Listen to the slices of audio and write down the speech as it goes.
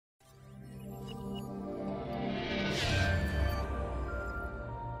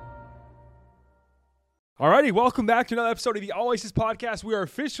Alrighty, welcome back to another episode of the Oasis Podcast. We are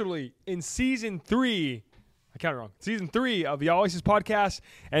officially in Season 3. I counted wrong. Season 3 of the Oasis Podcast.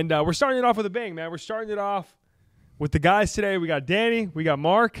 And we're starting it off with a bang, man. We're starting it off with the guys today. We got Danny. We got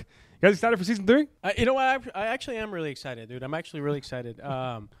Mark. You guys excited for Season 3? You know what? I actually am really excited, dude. I'm actually really excited.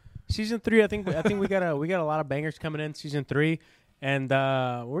 Season 3, I think we got a lot of bangers coming in Season 3. And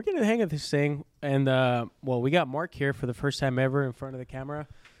we're getting the hang of this thing. And, we got Mark here for the first time ever in front of the camera.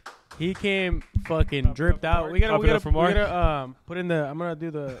 He came fucking dripped out. We gotta put in the. I'm gonna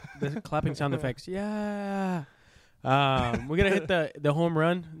do the clapping sound effects. Yeah. We're gonna hit the home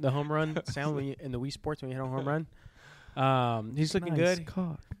run sound in the Wii Sports when you hit a home run. He's looking good.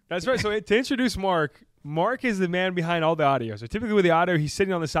 Cock. That's right. So to introduce Mark is the man behind all the audio. So typically with the audio, he's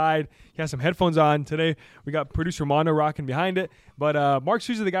sitting on the side. He has some headphones on. Today we got producer Mondo rocking behind it, but Mark's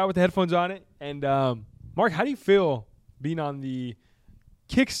usually the guy with the headphones on it. And Mark, how do you feel being on the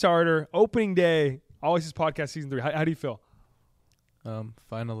Kickstarter opening day Oasis Podcast Season 3? How do you feel?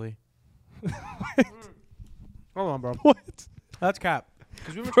 Finally. Hold on, bro. What? That's cap.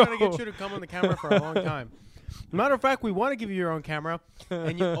 Because we've been trying to get you to come on the camera for a long time. Matter of fact, we want to give you your own camera,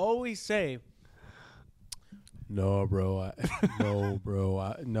 and you always say, "No, bro. I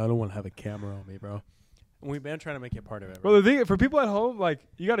don't want to have a camera on me, bro." And we've been trying to make you part of it. Bro, the thing for people at home, like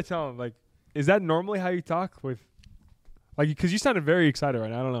you got to tell them, like, is that normally how you talk with? Like, because you sounded very excited right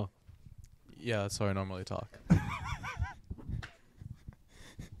now. I don't know. Yeah, that's how I normally talk.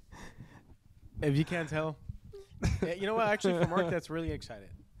 If you can't tell. You know what? Actually, for Mark, that's really excited.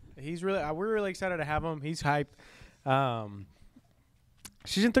 We're really excited to have him. He's hyped.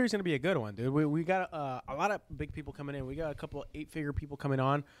 Season 3 is going to be a good one, dude. We got a lot of big people coming in. We got a couple of 8-figure people coming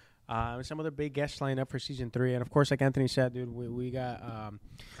on. Some other big guests lined up for Season 3. And, of course, like Anthony said, dude, we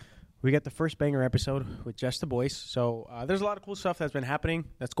got the first banger episode with just the boys. So there's a lot of cool stuff that's been happening,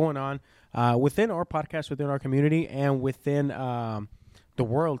 that's going on within our podcast, within our community, and within the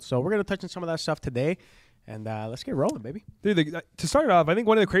world. So we're going to touch on some of that stuff today, and let's get rolling, baby. Dude, to start it off, I think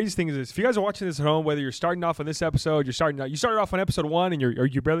one of the craziest things is if you guys are watching this at home, whether you're starting off on this episode, you started off on episode 1 and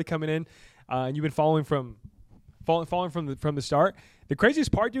you're barely coming in, and you've been following from the start. The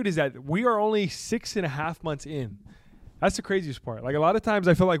craziest part, dude, is that we are only 6.5 months in. That's the craziest part. Like, a lot of times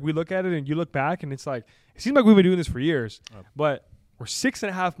I feel like we look at it and you look back and it's like, it seems like we've been doing this for years, but we're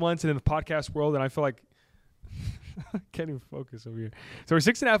 6.5 months in the podcast world, and I feel like I can't even focus over here. So we're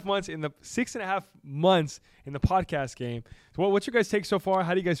 6.5 months in the 6.5 months in the podcast game. So what's your guys' take so far?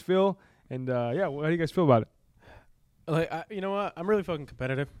 How do you guys feel? And how do you guys feel about it? Like, you know what? I'm really fucking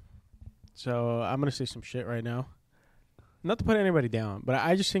competitive. So I'm gonna say some shit right now. Not to put anybody down, but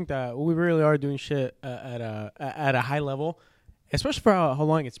I just think that we really are doing shit at a high level, especially for how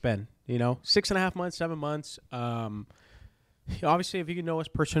long it's been. 6.5 months, 7 months. Obviously, if you know us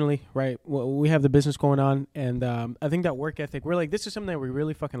personally, right, we have the business going on, and I think that work ethic, we're like, this is something that we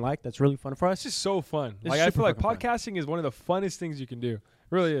really fucking like. That's really fun for us. It's just so fun. Like, I feel like podcasting is one of the funnest things you can do. It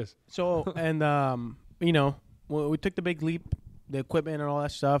really is. So, and we took the big leap, the equipment and all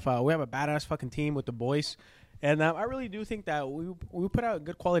that stuff. We have a badass fucking team with the boys. And I really do think that we put out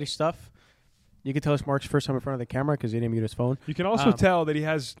good quality stuff. You can tell it's Mark's first time in front of the camera because he didn't mute his phone. You can also tell that he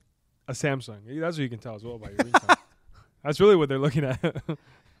has a Samsung. That's what you can tell as well by your ringtone. That's really what they're looking at.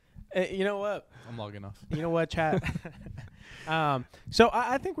 You know what? I'm logging off. You know what, chat? So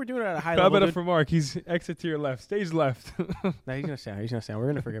I think we're doing it at a high level. Better for Mark. He's exit to your left. Stage left. No, he's going to stay on. We're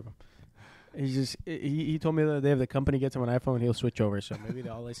going to forgive him. He told me the other day if the company gets him an iPhone, he'll switch over. So maybe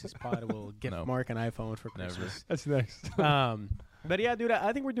the All Aces Pod will get Mark an iPhone for Christmas. That's next. But yeah, dude,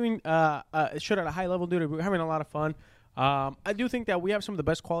 I think we're doing shit at a high level, dude. We're having a lot of fun. I do think that we have some of the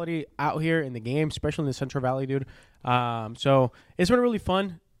best quality out here in the game, especially in the Central Valley, dude. So it's been really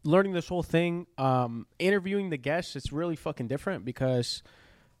fun learning this whole thing. Interviewing the guests, it's really fucking different because,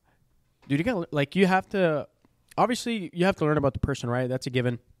 dude, you have to learn about the person, right? That's a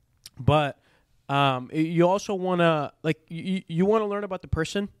given. But you also want to you want to learn about the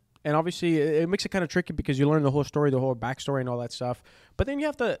person, and obviously it makes it kind of tricky because you learn the whole story, the whole backstory, and all that stuff. But then you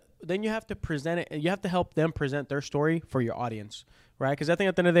have to present it, and you have to help them present their story for your audience, right? Because I think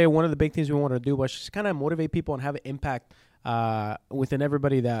at the end of the day, one of the big things we want to do was just kind of motivate people and have an impact within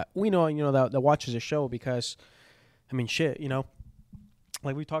everybody that we know, that watches the show. Because I mean, shit,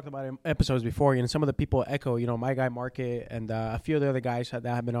 like we talked about in episodes before, some of the people echo, my guy Market and a few of the other guys that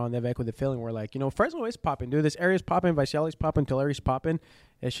have been on, they've echoed the feeling where like, Fresno is popping, dude. This area's popping, Vicali's popping, Tulsa's popping.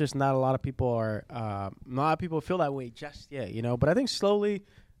 It's just not a lot of people feel that way just yet, But I think slowly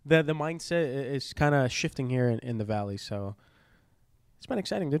the mindset is kind of shifting here in the valley. So it's been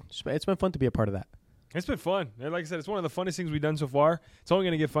exciting, dude. It's been fun to be a part of that. It's been fun. And like I said, it's one of the funnest things we've done so far. It's only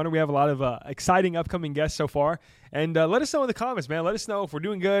going to get funner. We have a lot of exciting upcoming guests so far. And let us know in the comments, man. Let us know if we're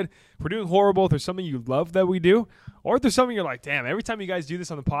doing good, if we're doing horrible, if there's something you love that we do, or if there's something you're like, damn, every time you guys do this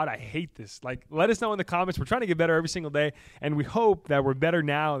on the pod, I hate this. Like, let us know in the comments. We're trying to get better every single day, and we hope that we're better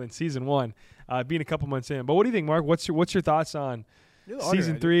now than season 1, being a couple months in. But what do you think, Mark? What's your thoughts on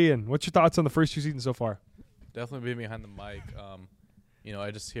season 3, and what's your thoughts on the first 2 seasons so far? Definitely being behind the mic.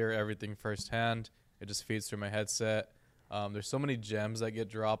 I just hear everything firsthand. It just feeds through my headset. There's so many gems that get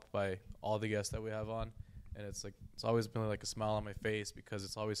dropped by all the guests that we have on, and it's always been like a smile on my face because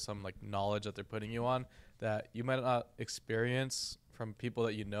it's always some like knowledge that they're putting you on that you might not experience from people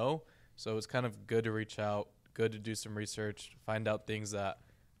that you know. So it's kind of good to reach out, good to do some research, find out things that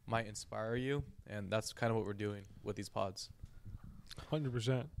might inspire you, and that's kind of what we're doing with these pods.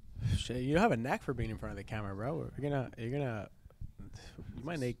 100%. Shit, you have a knack for being in front of the camera, bro. You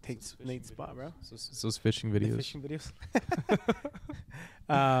might take Nate's spot, bro. So those fishing videos. The fishing videos.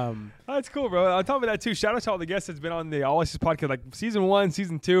 That's cool, bro. On top of that, too, shout out to all the guests that's been on the All Access podcast, like season 1,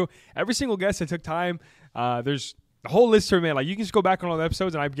 season 2. Every single guest that took time. There's a whole list here, man. Like, you can just go back on all the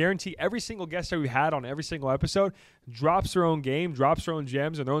episodes, and I guarantee every single guest that we had on every single episode drops their own game, drops their own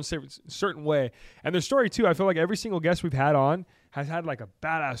gems in their own certain way. And their story, too, I feel like every single guest we've had on has had, like, a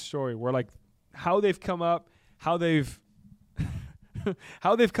badass story where, like, how they've come up, how they've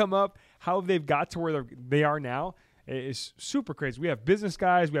come up, how they've got to where they are now is super crazy. We have business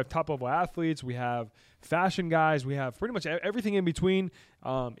guys, we have top-level athletes, we have fashion guys, we have pretty much everything in between,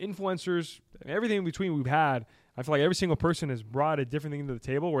 influencers, everything in between we've had. I feel like every single person has brought a different thing to the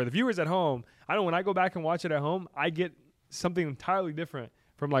table where the viewers at home, I know when I go back and watch it at home, I get something entirely different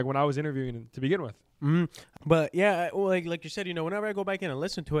from like when I was interviewing to begin with. Mm-hmm. But yeah, like you said, whenever I go back in and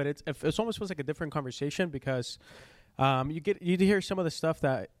listen to it, it almost feels like a different conversation because you hear some of the stuff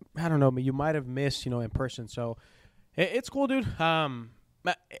that I don't know, you might have missed, in person. So it's cool, dude.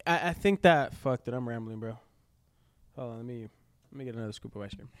 I think that I'm rambling, bro. Hold on, let me get another scoop of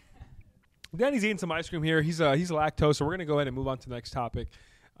ice cream. Danny's eating some ice cream here. He's lactose, so we're gonna go ahead and move on to the next topic.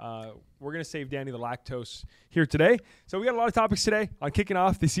 We're gonna save Danny the lactose here today. So we got a lot of topics today on kicking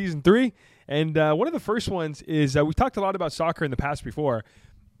off the season 3, and one of the first ones is we talked a lot about soccer in the past before.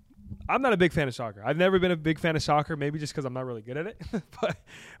 I'm not a big fan of soccer. I've never been a big fan of soccer, maybe just because I'm not really good at it. But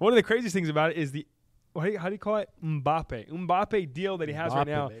one of the craziest things about it is how do you call it? Mbappe deal that he has right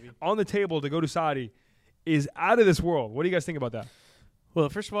now, baby, on the table to go to Saudi is out of this world. What do you guys think about that? Well,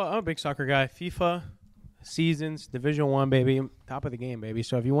 first of all, I'm a big soccer guy. FIFA, seasons, Division 1, baby, top of the game, baby.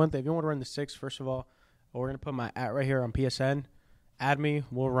 So if you want to run the 6, first of all, we're going to put my @ right here on PSN. Add me.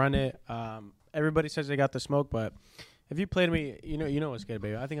 We'll run it. Everybody says they got the smoke, but if you played me, you know what's good,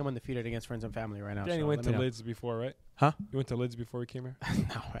 baby. I think I'm undefeated against friends and family right now. Danny went to Lids before, right? Huh? You went to Lids before we came here?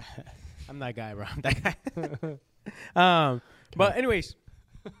 No, I'm that guy, bro. I'm that guy. But anyways,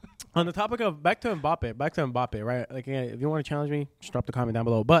 on the topic of back to Mbappe, right? Like, again, if you want to challenge me, just drop the comment down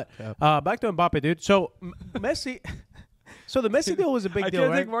below. But back to Mbappe, dude. So Messi, so the Messi deal was a big deal,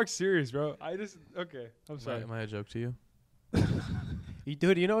 right? I can't take Mark serious, bro. Okay. I'm sorry. Am I a joke to you?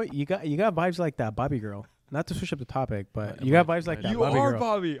 Dude, you got vibes like that Bobby girl. Not to switch up the topic, but you got vibes like that. You Bobby are girl.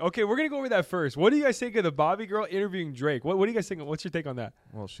 Bobby. Okay, we're gonna go over that first. What do you guys think of the Bobby girl interviewing Drake? What do you guys think? What's your take on that?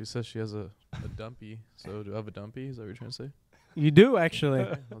 Well, she says she has a dumpy. So do I have a dumpy? Is that what you're trying to say? You do, actually.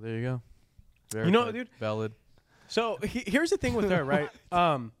 Well, there you go. Dude. Valid. So here's the thing with her, right?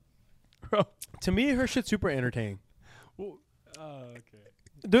 Bro, to me, her shit's super entertaining. well, okay.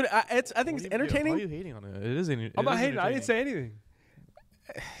 Dude, I think it's entertaining. Why are you hating on it? It is. I'm not hating. I didn't say anything.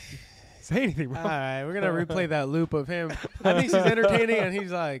 Say anything, bro. All right, we're gonna replay that loop of him. I think she's entertaining, and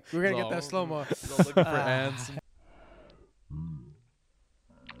he's like, "We're gonna get that slow mo." He's all looking for ants.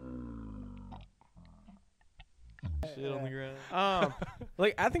 Shit on the ground.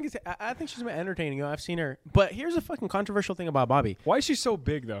 I think she's been entertaining. I've seen her, but here's a fucking controversial thing about Bobby. Why is she so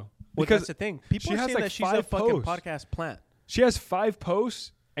big though? Well, that's the thing. People she are has saying like that she's a 5 fucking posts. podcast plant. She has 5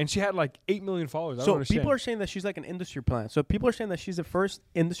 posts and she had like 8 million followers. I don't So understand. people are saying that she's like an industry plant. So people are saying that she's the first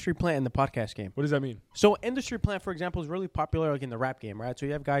industry plant in the podcast game. What does that mean? So industry plant, for example, is really popular like in the rap game, right? So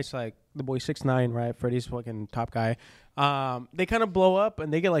you have guys like the boy 6ix9ine, right? Freddie's fucking top guy. They kind of blow up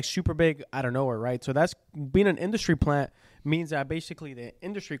and they get like super big out of nowhere, right? So that's being an industry plant means that basically the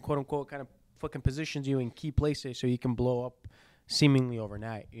industry, quote unquote, kind of fucking positions you in key places so you can blow up seemingly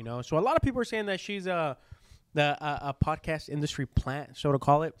overnight, So a lot of people are saying that she's a podcast industry plant, so to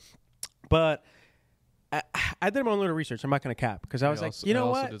call it. But I did my own little research. I'm not gonna cap because I was like, you know I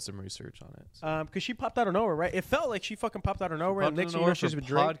what? also did some research on it. Because she popped out of nowhere, right? It felt like she fucking popped out of nowhere. And next thing you know, she's with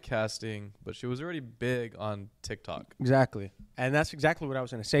Drake. Podcasting, but she was already big on TikTok. Exactly, and that's exactly what I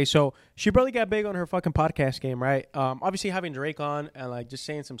was gonna say. So she barely got big on her fucking podcast game, right? Obviously having Drake on and like just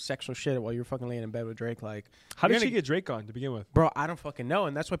saying some sexual shit while you're fucking laying in bed with Drake, like. How did she get Drake on to begin with? Bro, I don't fucking know,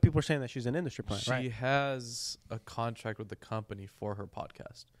 and that's why people are saying that she's an industry plant, She right? has a contract with the company for her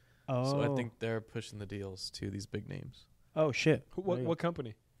podcast. Oh, So I think they're pushing the deals to these big names. Oh shit! What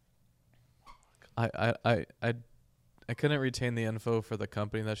company? I couldn't retain the info for the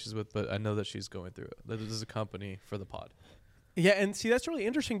company that she's with, but I know that she's going through it. This is a company for the pod. Yeah, and see that's really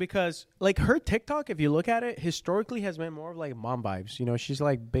interesting because like her TikTok, if you look at it, historically has been more of like mom vibes. You know, she's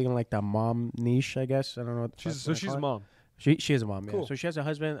like big in like the mom niche, I guess. I don't know. She's a mom. She is a mom, yeah. Cool. So she has a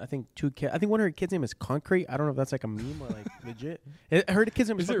husband. I think 2 kids. I think one of her kids' name is Concrete. I don't know if that's like a meme or like legit. Her kid's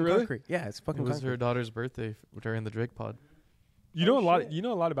name is fucking really? Concrete. Yeah, it's fucking. It was Concrete. her daughter's birthday during the Drake pod. You know a lot. You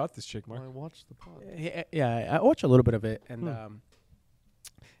know a lot about this chick, Mark. I watched the pod. Yeah, I watched a little bit of it, and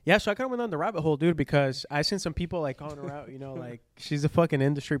yeah, so I kind of went on the rabbit hole, dude, because I seen some people like calling her out. You know, like she's a fucking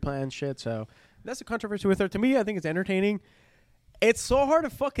industry plan and shit. So that's the controversy with her. To me, I think it's entertaining. It's so hard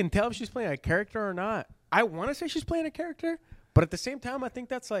to fucking tell if she's playing a character or not. I want to say she's playing a character. But at the same time, I think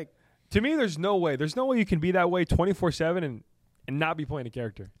that's like... To me, there's no way. There's no way you can be that way 24/7 and not be playing a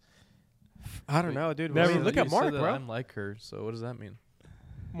character. I don't know, dude. Never. I mean, look at Mark, bro. I'm like her, so what does that mean?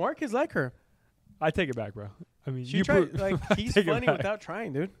 Mark is like her. I take it back, bro. I mean, You try, like he's funny without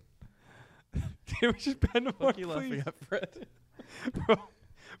trying, dude. Dude, we should bend more, you laughing at Fred?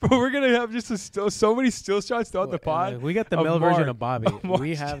 Bro, we're gonna have just so many still shots throughout the pod. We got the male version of Bobby. Mark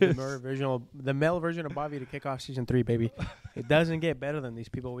We have the male version of Bobby to kick off season 3, baby. It doesn't get better than these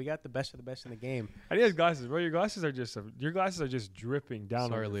people. We got the best of the best in the game. And he has glasses, bro. Your glasses are just dripping down.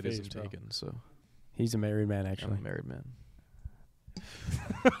 Sorry, on your ladies, face, I'm bro. taken. So He's a married man, actually. I'm a married man.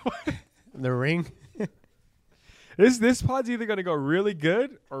 The ring. This pod's either gonna go really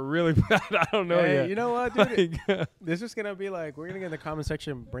good or really bad. I don't know Hey, yet. you know what, dude? Like, This is gonna be like we're gonna get in the comment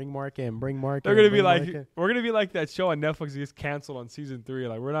section. Bring Mark in. Bring Mark. they're in, gonna be bring like, Mark in. we're gonna be like that show on Netflix that gets canceled on season 3.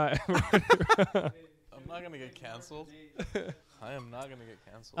 Like we're not. I'm not gonna get canceled. I am not gonna get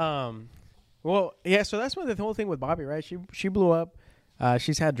canceled. Well, yeah. So that's what the whole thing with Bobby, right? She blew up.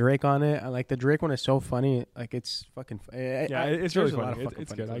 She's had Drake on it. Like the Drake one is so funny. Like it's fucking. Yeah, it's really funny.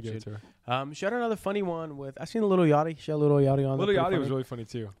 It's good. I clips, get it dude. to her. She had another funny one with. I seen a Little Yachty. She had a Little Yachty on. Little there, Yachty pretty was funny. really funny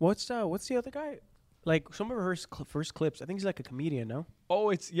too. What's the other guy? Like some of her first clips. I think he's like a comedian. No. Oh,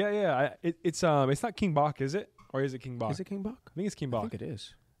 it's it's not King Bach, is it? Or is it King Bach? Is it King Bach? I think it's King I Bach. think it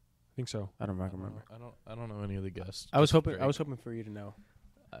is. I think so. I don't remember. I don't know any of the guests. I was Just hoping Drake. for you to know.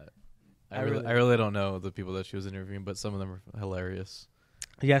 I really don't know the people that she was interviewing, but some of them are hilarious.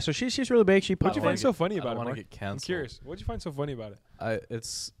 Yeah, so she's really big. She What'd you popped find in. so funny I about don't it, want to Mark? get canceled. I'm curious. What'd you find so funny about it?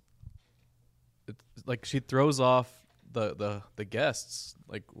 It's like she throws off the guests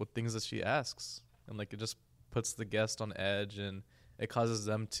like with things that she asks, and like it just puts the guest on edge, and it causes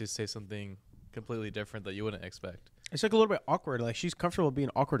them to say something completely different that you wouldn't expect. It's like a little bit awkward. Like she's comfortable being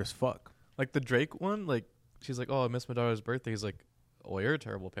awkward as fuck. Like the Drake one, like she's like, "Oh, I missed my daughter's birthday." He's like, "Oh, you're a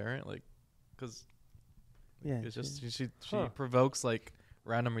terrible parent," like, because Yeah, it's just she provokes like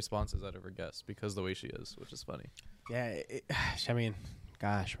random responses out of her guests because the way she is, which is funny. Yeah, I mean,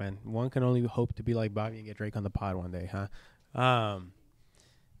 gosh, man, one can only hope to be like Bobby and get Drake on the pod one day, huh?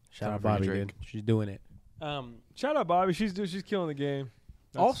 Shout out Bobby, dude. She's doing it. Shout out Bobby. She's killing the game.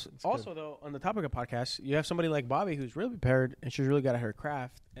 That's Also, though, on the topic of podcasts, you have somebody like Bobby who's really prepared and she's really got at her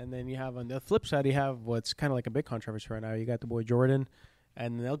craft. And then you have on the flip side, you have what's kind of like a big controversy right now. You got the boy Jordan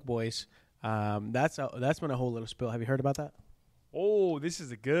and the Elk Boys. That's been a whole little spill. Have you heard about that? Oh, this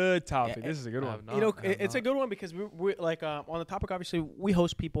is a good topic. Yeah, this is a good one. It's a good one because we like on the topic. Obviously, we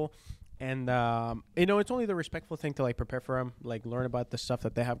host people, and it's only the respectful thing to like prepare for them, like learn about the stuff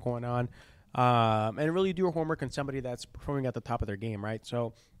that they have going on, and really do your homework on somebody that's performing at the top of their game, right?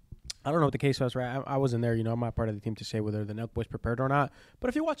 So, I don't know what the case was, right? I wasn't there, I'm not part of the team to say whether the Nelk Boys prepared or not. But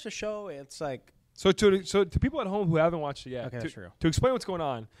if you watch the show, it's like so to people at home who haven't watched it yet. Okay, that's true. To explain what's going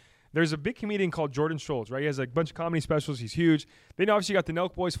on. There's a big comedian called Jordan Schultz, right? He has a bunch of comedy specials. He's huge. Then obviously you got the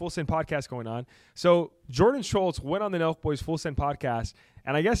Nelk Boys Full Send podcast going on. So Jordan Schultz went on the Nelk Boys Full Send podcast,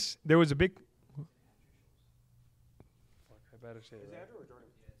 and I guess there was a big. I better say it. Right. Andrew or Jordan?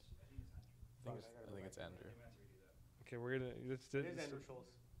 I think it's Andrew. Okay, we're gonna. It is Andrew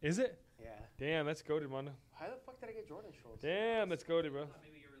Schultz. Is it? Yeah. Damn, that's goated, man. How the fuck did I get Jordan Schultz? Damn, that's goated, bro.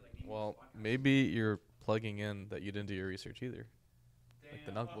 Well, maybe you're plugging in that you didn't do your research either. Like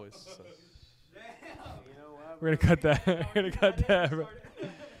the Nelk Boys. So. You know what, We're gonna cut that. We're gonna cut that, bro.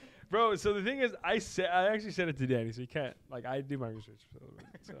 Bro, so the thing is, I actually said it to Danny, so you can't, like, I do my research.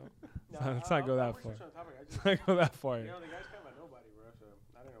 So let's not go that far. Let's not go that far. You know, the guy's kind of nobody, bro, so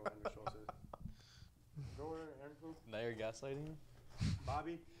I don't know what Andrew Schultz is. Go over there, Andrew. Now you're gaslighting me?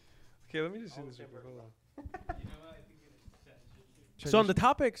 Bobby. Okay, let me just see this real quick. Hold on. So on the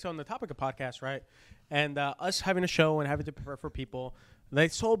topic of podcasts, right, and us having a show and having to prepare for people,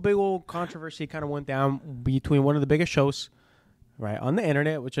 this whole big old controversy kind of went down between one of the biggest shows, right, on the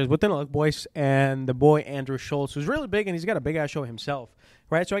internet, which is With the Nelk Boys, and the boy Andrew Schultz, who's really big, and he's got a big ass show himself,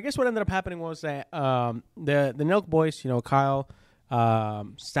 right? So I guess what ended up happening was that the Nelk Boys, you know, Kyle,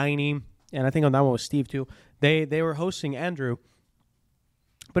 Steiny, and I think on that one was Steve too. They were hosting Andrew.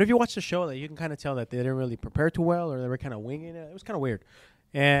 But if you watch the show, you can kind of tell that they didn't really prepare too well, or they were kind of winging it. It was kind of weird,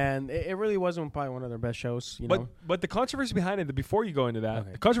 and it really wasn't probably one of their best shows. You know? But the controversy behind it, before you go into that,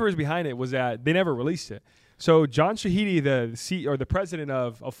 Okay. the controversy behind it was that they never released it. So John Shahidi, the president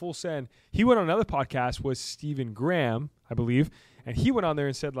of Full Send, he went on another podcast with Stephen Graham, I believe, and he went on there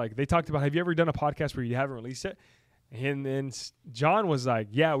and said, like, they talked about, have you ever done a podcast where you haven't released it? And then John was like,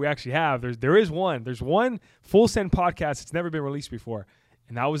 yeah, we actually have. There's one Full Send podcast that's never been released before.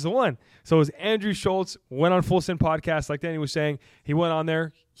 And that was the one. So it was Andrew Schultz, went on Full Send podcast, like Danny was saying. He went on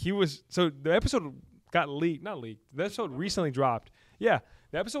there. So the episode got leaked. Not leaked. The episode recently dropped. Yeah.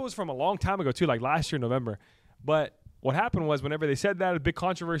 The episode was from a long time ago, too, like last year, November. But what happened was whenever they said that, a big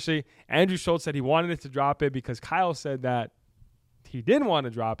controversy, Andrew Schultz said he wanted it to drop it because Kyle said that he didn't want to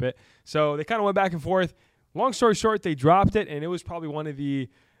drop it. So they kind of went back and forth. Long story short, they dropped it, and it was probably one of the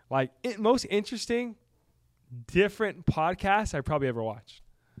most interesting different podcasts I probably ever watched.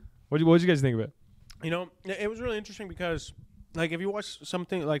 What did you guys think of it? You know, it was really interesting because, like, if you watch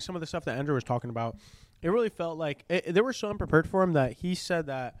something like some of the stuff that Andrew was talking about, it really felt like they were so unprepared for him that he said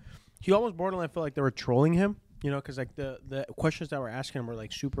that he almost borderline felt like they were trolling him. You know, because like the questions that were asking him were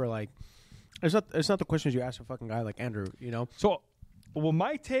like super like it's not the questions you ask a fucking guy like Andrew. You know, so. Well,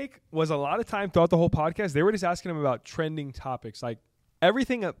 my take was a lot of time throughout the whole podcast, they were just asking him about trending topics, like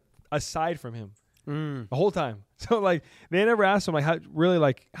everything aside from him. The whole time. So like they never asked him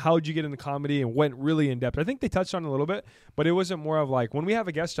like how'd you get into comedy, and went really in depth. I think they touched on it a little bit, but it wasn't more of like when we have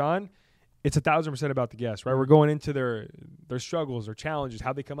a guest on, it's 1,000% about the guest, right? We're going into their struggles, their challenges,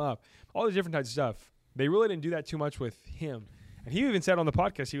 how they come up, all the different types of stuff. They really didn't do that too much with him. And he even said on the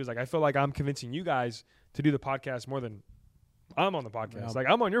podcast, he was like, I feel like I'm convincing you guys to do the podcast more than I'm on the podcast. Yeah. Like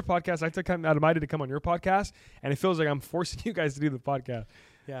I'm on your podcast. I took time out of my day to come on your podcast, and it feels like I'm forcing you guys to do the podcast.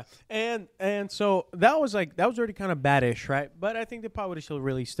 Yeah, and so that was already kind of badish, right? But I think they probably would have still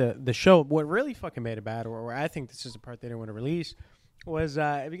released the show. What really fucking made it bad, or I think this is the part they didn't want to release, was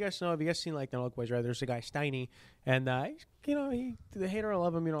if you guys seen like the Nelk Boys, right? There's a guy Steiny, and you know, they hate or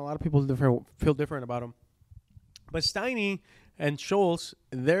love him. You know, a lot of people feel different about him. But Steiny and Schultz,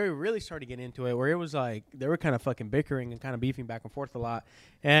 they really started getting into it, where it was like they were kind of fucking bickering and kind of beefing back and forth a lot,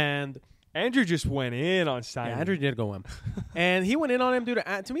 and Andrew just went in on Steiny. Yeah, Andrew did go in. And he went in on him, dude.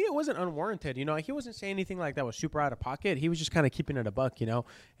 To me, it wasn't unwarranted. You know, he wasn't saying anything like that was super out of pocket. He was just kind of keeping it a buck, you know.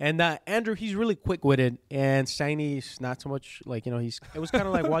 And Andrew, he's really quick-witted, and Steiny's not so much like, you know, it was kind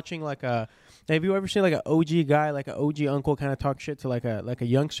of like watching like a, have you ever seen like an OG guy, like an OG uncle kind of talk shit to like a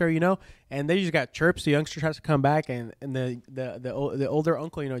youngster, you know? And they just got chirps. The youngster tries to come back, and the older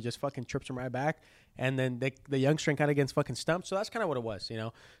uncle, you know, just fucking chirps him right back. And then the youngster kind of gets fucking stumped. So that's kind of what it was, you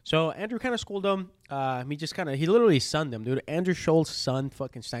know. So Andrew kind of schooled him. He literally sunned him, dude. Andrew Schultz sunned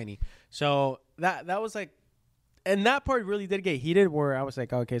fucking Steiny. So that was like, and that part really did get heated, where I was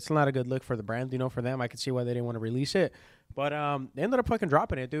like, okay, it's not a good look for the brand, you know, for them. I could see why they didn't want to release it. But they ended up fucking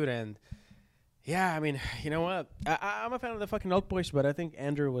dropping it, dude. And yeah, I mean, you know what? I'm a fan of the fucking Nelk Boys, but I think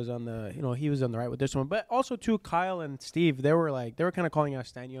Andrew was on the, you know, he was on the right with this one. But also too, Kyle and Steve, they were kind of calling out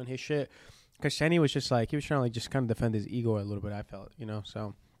Steiny on his shit. Because Steiny was just like, he was trying to like just kind of defend his ego a little bit, I felt, you know.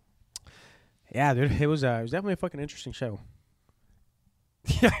 So, yeah, dude, it was definitely a fucking interesting show.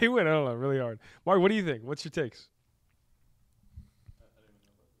 Yeah, he went on really hard. Mark, what do you think? What's your takes?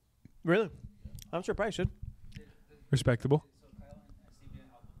 Really? I'm surprised, dude. Respectable.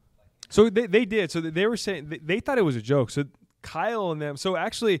 So they did. So they were saying, they thought it was a joke. So Kyle and them. So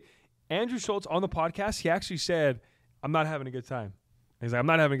actually, Andrew Schultz on the podcast, he actually said, I'm not having a good time. He's like, I'm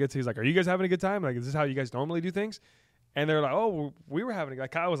not having a good time. He's like, are you guys having a good time? Like, is this how you guys normally do things? And they're like, oh, we were having a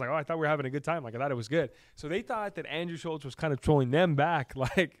good time. Kyle was like, oh, I thought we were having a good time. Like, I thought it was good. So they thought that Andrew Schultz was kind of trolling them back,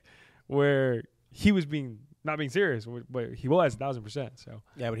 like, where he was not being serious, but he was 1,000%. So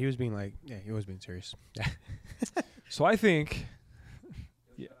yeah, but he was being like, yeah, he was being serious. Yeah. So I think,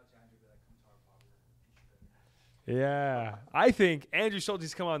 I think Andrew Schultz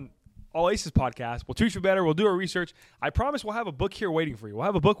needs to come on All Aces podcast. We'll treat you better. We'll do our research. I promise we'll have a book here waiting for you. We'll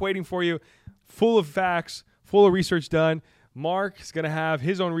have a book waiting for you, full of facts, full of research done. Mark's going to have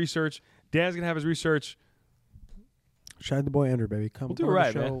his own research. Dan's going to have his research. Shout out the boy Andrew, baby. Come, We'll do come it on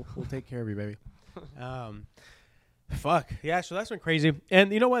right, the show. man. We'll take care of you, baby. Fuck. Yeah, so that's been crazy.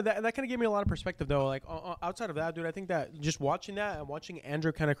 And you know what? That kind of gave me a lot of perspective, though. Like, outside of that, dude, I think that just watching that and watching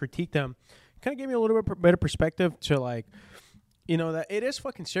Andrew kind of critique them kind of gave me a little bit better perspective to, like, you know, that it is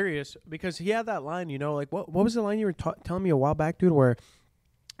fucking serious because he had that line, you know, like, what was the line you were telling me a while back, dude, where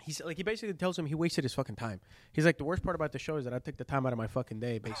he's like, he basically tells him he wasted his fucking time. He's like, the worst part about the show is that I took the time out of my fucking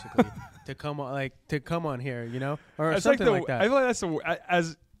day, basically, to come on here, you know, or That's something like like that. I feel like that's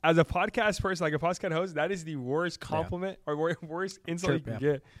the as a podcast person, like a podcast host, that is the worst compliment or worst insult you can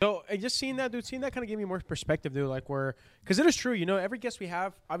get. So just seeing that, dude, kind of gave me more perspective, dude. Like, because it is true, you know, every guest we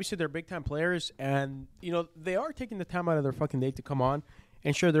have, obviously they're big time players, and you know they are taking the time out of their fucking day to come on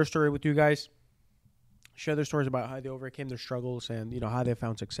and share their story with you guys, share their stories about how they overcame their struggles and you know how they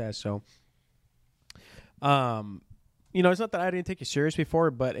found success. So, you know, it's not that I didn't take it serious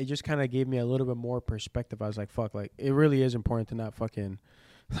before, but it just kind of gave me a little bit more perspective. I was like, fuck, like it really is important to not fucking.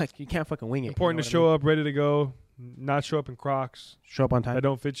 Like, you can't fucking wing it. Important you know to show up ready to go, not show up in Crocs. Show up on time. That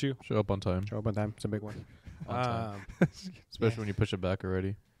don't fit you. Show up on time. Show up on time. It's a big one. On time. Especially when you push it back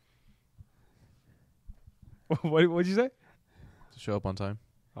already. What'd you say? To show up on time.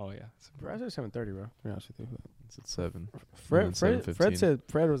 Oh, yeah. Bro, I said 7:30, bro. To be honest with you. It's at 7. Fred said,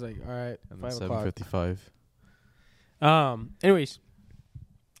 was like, all right, And 5 then o'clock. 7:55. Anyways.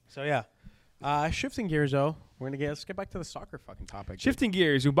 So, yeah. Shifting gears, though. Let's get back to the soccer fucking topic. Shifting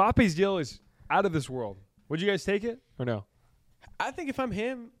gears. Mbappe's deal is out of this world. Would you guys take it or no? I think if I'm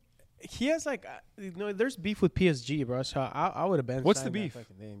him, he has like, you know, there's beef with PSG, bro. So I would have been. What's the beef?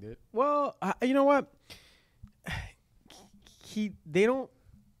 Fucking thing, dude. Well, you know what? They don't.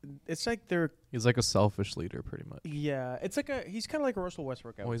 It's like they're. He's like a selfish leader, pretty much. Yeah, it's like he's kind of like a Russell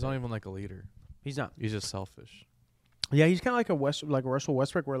Westbrook. Well, he's not even like a leader. He's not. He's just selfish. Yeah, he's kind of like a Russell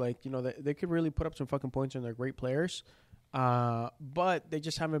Westbrook, where like you know they could really put up some fucking points and they're great players, but they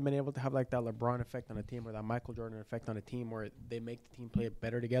just haven't been able to have like that LeBron effect on a team or that Michael Jordan effect on a team where they make the team play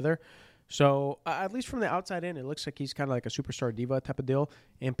better together. So at least from the outside in, it looks like he's kind of like a superstar diva type of deal.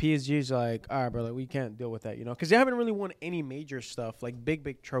 And PSG's like, all right, bro, like, we can't deal with that, you know, because they haven't really won any major stuff like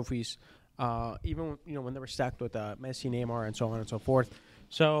big trophies, even you know when they were stacked with Messi, Neymar, and so on and so forth.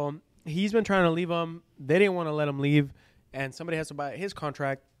 So. He's been trying to leave him. They didn't want to let him leave, and somebody has to buy his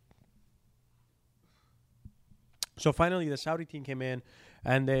contract. So finally, the Saudi team came in,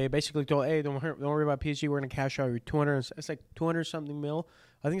 and they basically told, "Hey, don't worry about PSG. We're going to cash out your 200. It's like 200 something mil.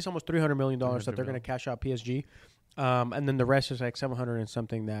 I think it's almost $300 million that they're going to cash out PSG, and then the rest is like 700 and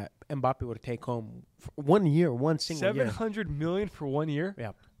something that Mbappe would take home for 1 year, one single year. 700 million for 1 year.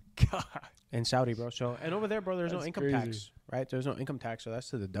 Yeah. God. In Saudi, bro. So, and over there, bro, there's no That's income crazy. tax, right? There's no income tax, so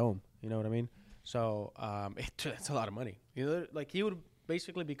that's to the dome. You know what I mean? So, that's a lot of money. You know, like he would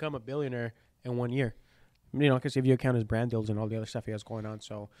basically become a billionaire in 1 year. You know, because if you account his brand deals and all the other stuff he has going on,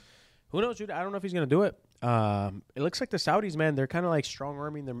 so who knows, dude? I don't know if he's gonna do it. It looks like the Saudis, man, they're kind of like strong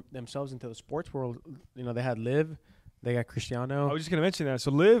arming themselves into the sports world. You know, they had Liv, they got Cristiano. I was just gonna mention that.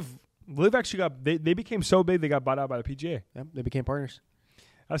 So Liv actually got they became so big they got bought out by the PGA. Yep, they became partners.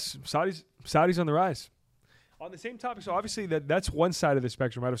 That's Saudi's on the rise. On the same topic, so obviously that's one side of the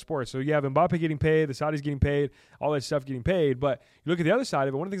spectrum out of sports. So you have Mbappe getting paid, the Saudis getting paid, all that stuff getting paid. But you look at the other side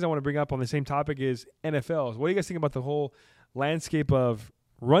of it, one of the things I want to bring up on the same topic is NFLs. What do you guys think about the whole landscape of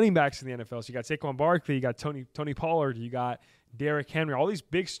running backs in the NFL? So you got Saquon Barkley, you got Tony Pollard, you got Derrick Henry, all these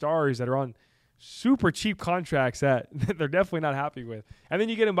big stars that are on super cheap contracts that they're definitely not happy with. And then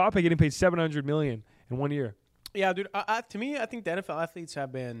you get Mbappe getting paid $700 million in 1 year. Yeah, dude. To me, I think the NFL athletes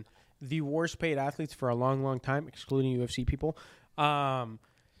have been the worst paid athletes for a long time, excluding UFC people.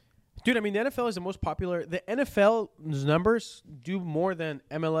 Dude, I mean, the NFL is the most popular. The NFL's numbers do more than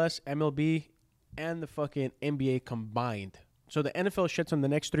MLS, MLB, and the fucking NBA combined. So the NFL shits on the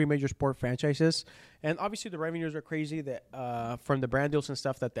next three major sport franchises. And obviously the revenues are crazy that from the brand deals and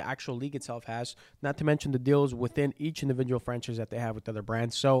stuff that the actual league itself has, not to mention the deals within each individual franchise that they have with other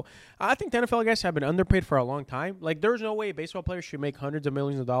brands. So I think the NFL guys have been underpaid for a long time. Like, there's no way baseball players should make hundreds of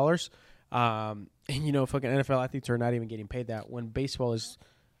millions of dollars. And, you know, fucking NFL athletes are not even getting paid that when baseball is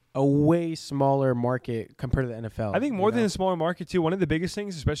a way smaller market compared to the NFL. I think more than a smaller market, too. One of the biggest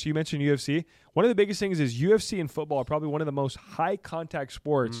things, especially you mentioned UFC, one of the biggest things is UFC and football are probably one of the most high-contact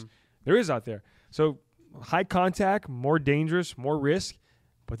sports there is out there. So high contact, more dangerous, more risk,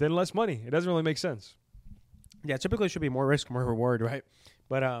 but then less money. It doesn't really make sense. Yeah, typically it should be more risk, more reward, right?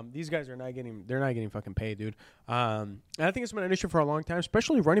 But these guys are not getting. They're not getting fucking paid, dude. And I think it's been an issue for a long time,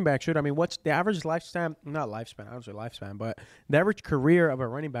 especially running backs. Dude, I mean, what's the average lifespan? Not lifespan. I don't say lifespan, but the average career of a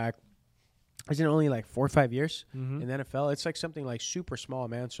running back isn't only like 4 or 5 years in the NFL. It's like something like super small,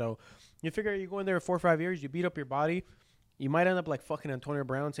 man. So you figure you go in there 4 or 5 years, you beat up your body. You might end up like fucking Antonio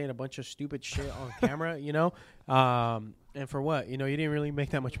Brown saying a bunch of stupid shit on camera, you know? And for what? You know, you didn't really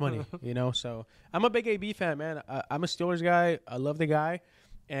make that much money, you know? So I'm a big AB fan, man. I'm a Steelers guy. I love the guy.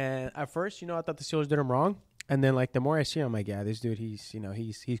 And at first, you know, I thought the Steelers did him wrong. And then, like, the more I see him, I'm like, yeah, this dude, he's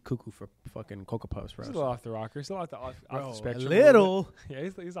cuckoo for fucking Cocoa Puffs, bro. He's a little off the rocker. He's a little off the spectrum. A little. Yeah,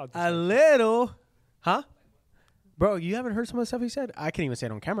 he's off the A spectrum. little. Huh? Bro, you haven't heard some of the stuff he said? I can't even say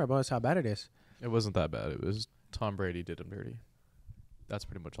it on camera, but that's how bad it is. It wasn't that bad. It was Tom Brady did him dirty. That's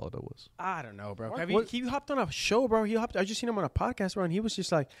pretty much all it was. I don't know, bro. What? He hopped on a show, bro. I just seen him on a podcast, bro, and he was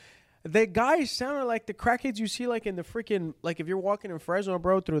just like, the guy sounded like the crackheads you see, like in the freaking, like if you're walking in Fresno,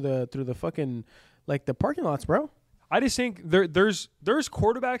 bro, through the fucking, like the parking lots, bro. I just think there's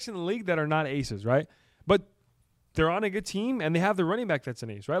quarterbacks in the league that are not aces, right? But they're on a good team and they have the running back that's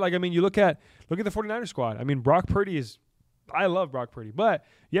an ace, right? Like, I mean, you look at the 49ers squad. I mean, Brock Purdy I love Brock Purdy, but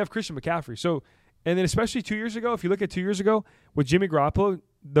you have Christian McCaffrey. So, and then especially 2 years ago, if you look at 2 years ago with Jimmy Garoppolo,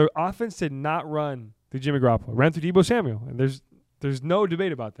 the offense did not run through Jimmy Garoppolo. It ran through Deebo Samuel, and there's no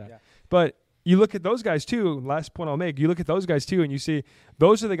debate about that. Yeah. But you look at those guys too. Last point I'll make: you look at those guys too, and you see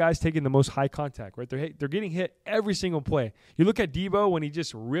those are the guys taking the most high contact. Right? They're getting hit every single play. You look at Deebo when he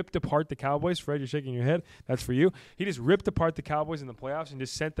just ripped apart the Cowboys. Fred, you're shaking your head. That's for you. He just ripped apart the Cowboys in the playoffs and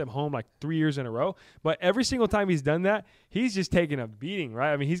just sent them home like 3 years in a row. But every single time he's done that, he's just taking a beating.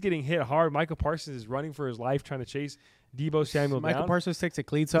 Right? I mean, he's getting hit hard. Michael Parsons is running for his life trying to chase Deebo Samuel Michael down. Parsons takes the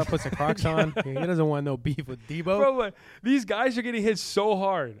cleats up, puts the Crocs on. He doesn't want no beef with Deebo. Bro, but these guys are getting hit so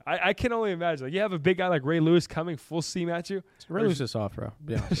hard. I can only imagine. Like, you have a big guy like Ray Lewis coming full steam at you. Ray Lewis is soft, bro.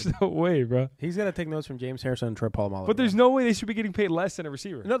 Yeah, there's no way, bro. He's got to take notes from James Harrison and Troy Polamalu. But there's no way they should be getting paid less than a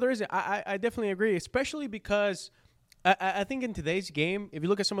receiver. No, there isn't. I definitely agree, especially because I think in today's game, if you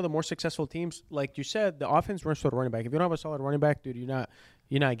look at some of the more successful teams, like you said, the offense runs to the running back. If you don't have a solid running back, dude, you're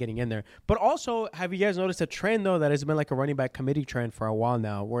not getting in there. But also, have you guys noticed a trend, though, that has been like a running back committee trend for a while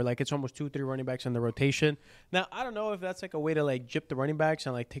now, where like it's almost 2-3 running backs in the rotation? Now, I don't know if that's like a way to like gyp the running backs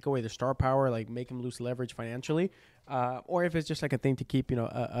and like take away their star power, like make them lose leverage financially, or if it's just like a thing to keep, you know,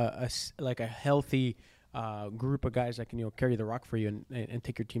 a healthy group of guys that can, you know, carry the rock for you and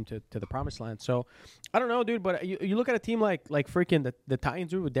take your team to the promised land. So I don't know, dude, but you look at a team like freaking the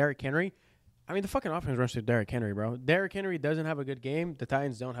Titans, dude, with Derrick Henry. I mean, the fucking offense runs to Derrick Henry, bro. Derrick Henry doesn't have a good game. The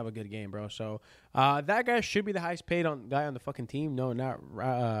Titans don't have a good game, bro. So that guy should be the highest paid guy on the fucking team. No, not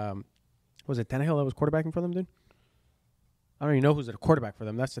was it Tannehill that was quarterbacking for them, dude? I don't even know who's the quarterback for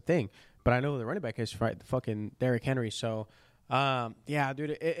them. That's the thing. But I know who the running back is, right? The fucking Derrick Henry. So yeah,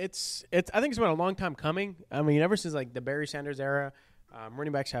 dude, it's. I think it's been a long time coming. I mean, ever since like the Barry Sanders era,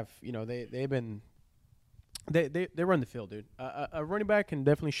 running backs have, you know, they run the field, dude. A running back can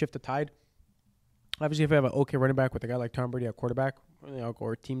definitely shift the tide. Obviously, if you have an okay running back with a guy like Tom Brady at quarterback, you know,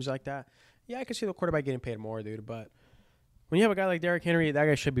 or teams like that, yeah, I can see the quarterback getting paid more, dude. But when you have a guy like Derrick Henry, that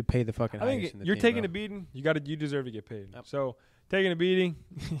guy should be paid the fucking highest. I think you're taking a beating. You deserve to get paid. Yep. So taking a beating,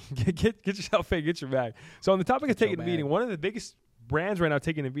 get yourself paid, get your bag. So on the topic of taking a beating, one of the biggest brands right now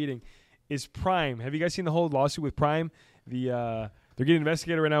taking a beating is Prime. Have you guys seen the whole lawsuit with Prime? They're getting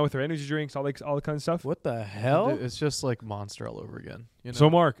investigated right now with their energy drinks, all the kind of stuff. What the hell? It's just like Monster all over again. You know? So,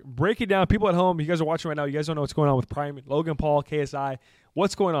 Mark, break it down. People at home, you guys are watching right now. You guys don't know what's going on with Prime, Logan Paul, KSI.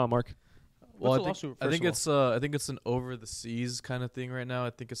 What's going on, Mark? Well, I think it's an over the seas kind of thing right now.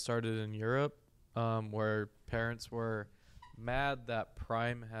 I think it started in Europe, where parents were mad that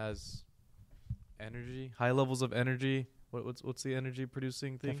Prime has energy, high levels of energy. What's the energy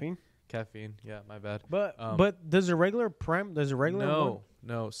producing thing? Caffeine. Yeah, my bad. But does a regular Prime? Does a regular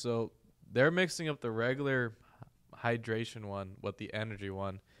no. So they're mixing up the regular hydration one with the energy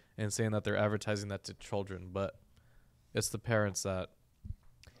one and saying that they're advertising that to children, but it's the parents that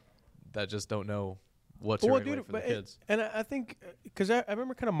just don't know what's regulate for the kids. And I think because I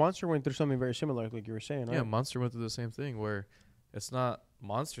remember kind of Monster went through something very similar, like you were saying. Right? Yeah, Monster went through the same thing where it's not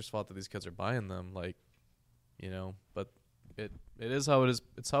Monster's fault that these kids are buying them, like, you know, but it is how it is.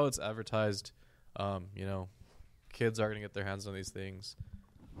 It's how it's advertised. You know, kids are gonna get their hands on these things.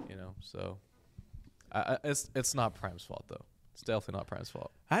 You know, so it's not Prime's fault though. It's definitely not Prime's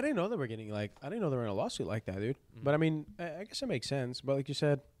fault. I didn't know they were getting I didn't know they were in a lawsuit like that, dude. Mm-hmm. But I mean, I guess it makes sense. But like you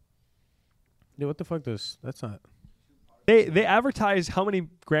said, dude, what the fuck that's not. They advertise how many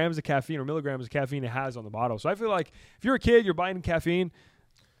grams of caffeine or milligrams of caffeine it has on the bottle. So I feel like if you're a kid, you're buying caffeine.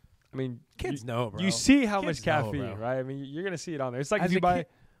 I mean, Kids know, bro. You see how Kids much caffeine, know, bro. right? I mean, you're gonna see it on there. It's like As if you a buy, kid-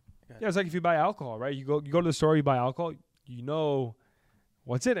 yeah, it's like if you buy alcohol, right? You go to the store, you buy alcohol, you know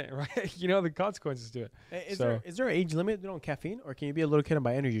what's in it, right? You know the consequences to it. Is So- there an age limit on caffeine, or can you be a little kid and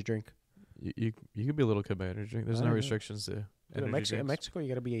buy energy drink? You could be a little kid by energy drink. There's I no don't know. restrictions to Dude, energy in drinks. Mexico, you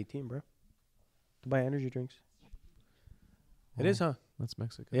gotta be 18, bro, to buy energy drinks. It Well, is, huh? That's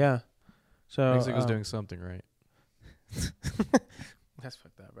Mexico. Yeah. So Mexico's doing something right. That's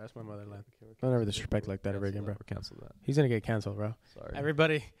fucked up, bro. That's my motherland. Don't ever disrespect like that ever again, bro. Cancel that. He's gonna get canceled, bro. Sorry.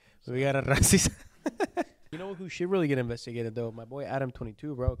 Everybody, we got a racist. You know who should really get investigated though? My boy Adam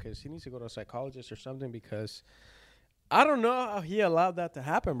 22, bro, because he needs to go to a psychologist or something. Because I don't know how he allowed that to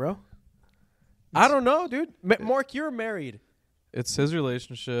happen, bro. I don't know, dude. Mark, you're married. It's his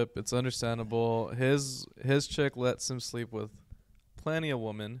relationship. It's understandable. His chick lets him sleep with plenty of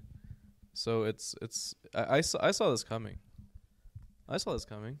women. So I saw this coming. That's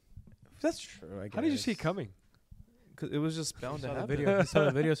true. I guess. How did you see it coming? 'Cause it was just bound to Saw the happen. video. He saw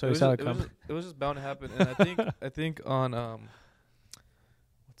the video, so it, he was saw just, it it, was come. just, it was just bound to happen. And I think on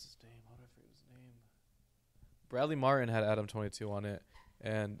what's his name? How do I forget his name? Bradley Martin had Adam 22 on it,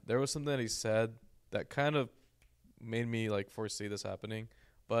 and there was something that he said that kind of made me like foresee this happening.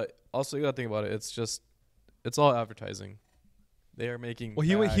 But also you gotta think about it. It's all advertising. They are making. Well,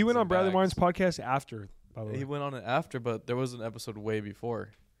 he went bags on and Bradley bags. Martin's podcast after. By the way, He went on it after, but there was an episode way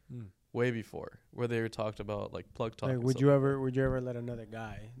before, where they talked about like plug talk. Like, and would stuff you like ever let another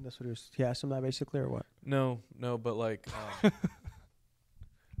guy? That's what he was. He asked him that basically, or what? that. No, but like,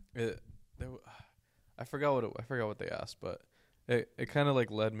 I forgot what they asked, but it kind of like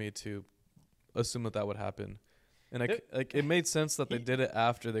led me to assume that would happen, and it made sense that they did it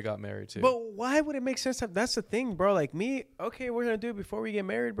after they got married too. But why would it make sense? That's the thing, bro. Like me, okay, we're gonna do it before we get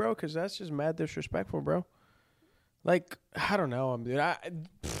married, bro, because that's just mad disrespectful, bro. Like I don't know, dude. That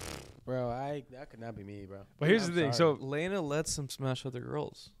could not be me, bro. But here's the thing. sorry. So Lena lets him smash other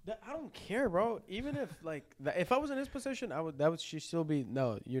girls. I don't care, bro. Even if like if I was in his position, I would. That would she still be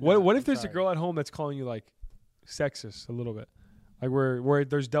no. You're what not. if I'm there's sorry. a girl at home that's calling you like sexist a little bit, like where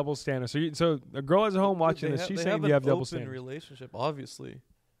there's double standards. So a girl is at home watching this. She's saying you have double open standards. relationship, obviously.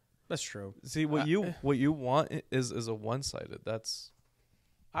 That's true. See what you want is a one-sided. That's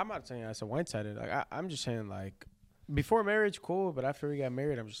I'm not saying that's a one-sided. Like I'm just saying like before marriage, cool, but after we got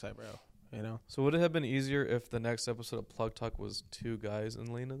married, I'm just like, bro, you know. so. Would it have been easier if the next episode of Plug Talk was 2 guys and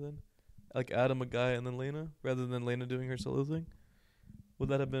Lena then, like Adam a guy and then Lena, rather than Lena doing her solo thing? Would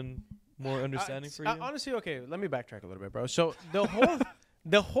that have been more understanding for you? Honestly, okay, let me backtrack a little bit, bro. So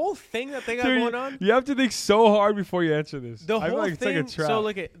the whole thing that they got Dude, going on. You have to think so hard before you answer this. The I feel whole like thing. it's like a trap. So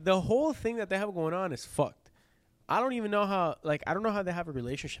look at the whole thing that they have going on is fucked. I don't even know how. Like I don't know how they have a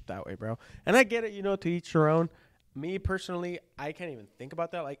relationship that way, bro. And I get it, you know, to each their own. Me personally, I can't even think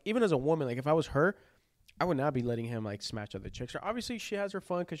about that. Like even as a woman, like if I was her, I would not be letting him like smash other chicks. Or obviously, she has her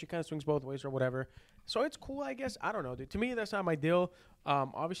fun because she kind of swings both ways or whatever. So it's cool, I guess. I don't know, dude. To me, that's not my deal.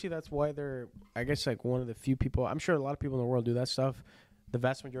 Obviously, that's why they're, I guess, like one of the few people. I'm sure a lot of people in the world do that stuff. The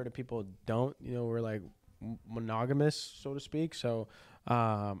vast majority of people don't. You know, we're like monogamous, so to speak. So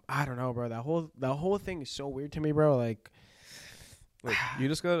I don't know, bro. That whole thing is so weird to me, bro. Like You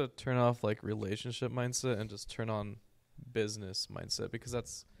just gotta turn off like relationship mindset and just turn on business mindset, because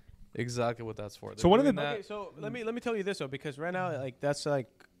that's exactly what that's for. So one of the- okay, so let me tell you this though, because right now that's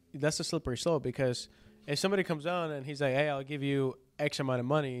a slippery slope. Because if somebody comes on and he's like, "Hey, I'll give you X amount of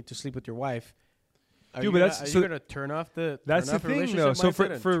money to sleep with your wife," are Dude, you but gonna, that's- are so you gonna turn off the that's turn the off thing, relationship though. So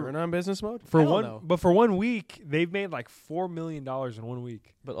mindset and for turn on business mode for Hell one, no. but for 1 week they've made like $4 million in 1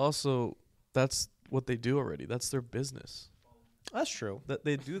 week. But also, that's what they do already. That's their business. That's true. That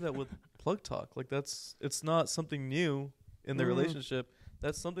they do that with Plug Talk. Like it's not something new in their relationship.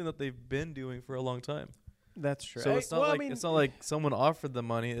 That's something that they've been doing for a long time. That's true. So it's not it's not like someone offered them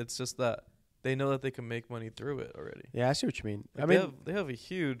money. It's just that they know that they can make money through it already. Yeah, I see what you mean. Like I mean, they have a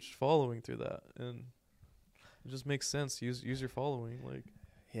huge following through that, and it just makes sense. Use your following. Like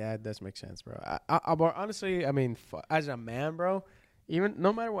yeah, it does make sense, bro. But honestly, I mean, as a man, bro, even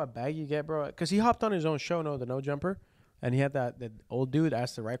no matter what bag you get, bro, because he hopped on his own show, the No Jumper, and he had that old dude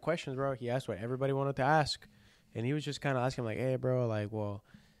ask the right questions, bro. He asked what everybody wanted to ask, and he was just kind of asking like, "Hey, bro, like, well,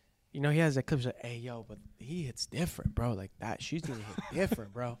 you know, he has that clip like, hey, yo, but he hits different, bro. Like that, she's gonna hit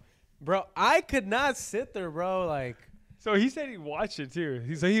different, bro. Bro, I could not sit there, bro. Like So he said he watched it too.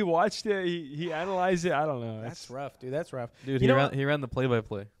 He watched it. He analyzed it. I don't know. that's rough, dude. That's rough, dude, You know he ran the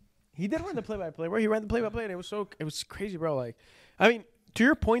play-by-play. He did run the play-by-play, bro. He ran the play-by-play, and it was crazy, bro. Like, I mean, to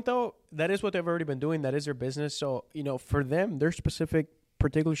your point though, that is what they've already been doing. That is their business. So you know, for them, their specific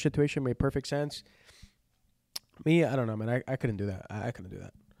particular situation made perfect sense. Me, I don't know, man. I couldn't do that. I couldn't do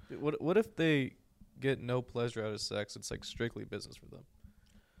that. What if they get no pleasure out of sex? It's like strictly business for them.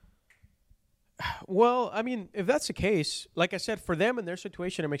 Well, I mean, if that's the case, like I said, for them in their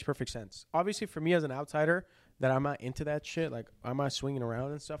situation, it makes perfect sense. Obviously, for me as an outsider, that I'm not into that shit. Like, I'm not swinging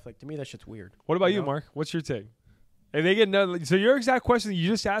around and stuff. Like, to me, that shit's weird. What about you, know? Mark? What's your take? If they get no, so your exact question that you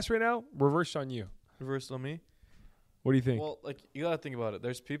just asked right now, reversed on you. Reversed on me? What do you think? Well, like, you gotta think about it.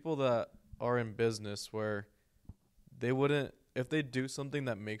 There's people that are in business where they wouldn't, if they do something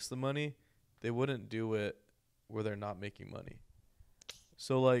that makes the money, they wouldn't do it where they're not making money.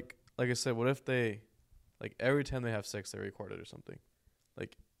 So, like I said, what if they, like, every time they have sex, they record it or something?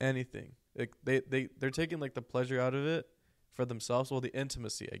 Like, anything. Like, they're taking, like, the pleasure out of it for themselves. Well, the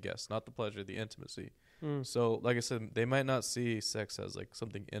intimacy, I guess. Not the pleasure, the intimacy. So, like I said, they might not see sex as, like,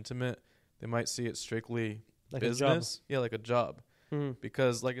 something intimate. They might see it strictly Like business. Yeah, like a job.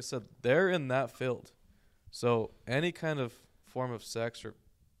 Because, like I said, they're in that field. So, any kind of form of sex or,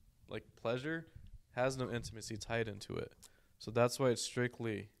 like, pleasure has no intimacy tied into it. So, that's why it's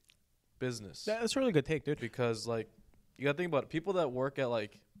strictly business. That's a really good take, dude. Because, like, you got to think about it. People that work at,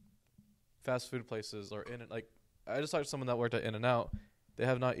 like, fast food places or I just talked to someone that worked at In-N-Out. They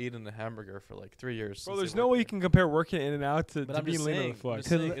have not eaten a hamburger for, like, 3 years. Bro, there's no way you can compare working in and out to being Lena the Plug.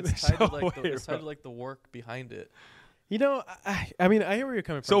 It's tied to, like, the work behind it. You know, I mean, I hear where you're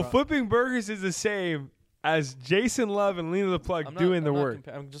coming from. So bro. flipping burgers is the same as Jason Love and Lena the Plug doing the work.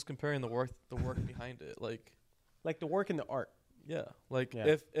 I'm just comparing the work behind it. Like the work and the art. Yeah. Like,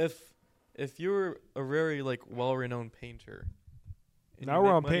 Yeah. if you're a very, like, well-renowned painter, and Now you we're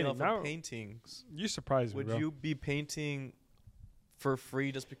make on money painting. off Now of paintings, you surprised me, would bro. you be painting for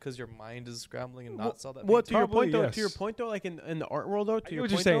free just because your mind is scrambling and not sell that Well, painting? to your Probably point though, yes. like in the art world though, get to your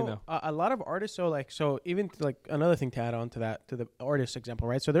what you're point saying, though, a lot of artists, so even like another thing to add on to that, to the artist example,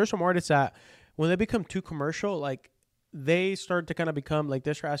 right? So there's some artists that when they become too commercial, like they start to kind of become like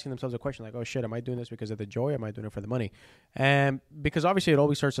they start asking themselves a question like, oh shit, am I doing this because of the joy? Am I doing it for the money? And because obviously it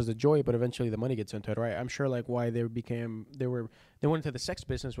always starts as the joy, but eventually the money gets into it, right? I'm sure like why they went into the sex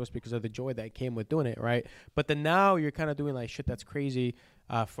business was because of the joy that came with doing it, right? But then now you're kind of doing like shit that's crazy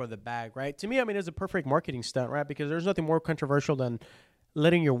for the bag, right? To me, I mean, it's a perfect marketing stunt, right? Because there's nothing more controversial than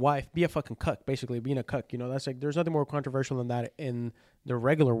letting your wife be a fucking cuck, basically being a cuck. You know, that's like there's nothing more controversial than that in the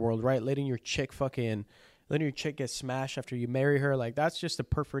regular world, right? Letting your chick get smashed after you marry her, like that's just a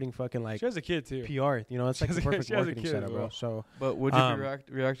perverting fucking like She has a kid too. PR. You know, it's like the perfect she has a marketing kid setup, as bro. well. So, But would you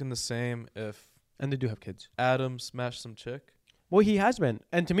be reacting the same if and they do have kids. Adam smashed some chick? Well, he has been,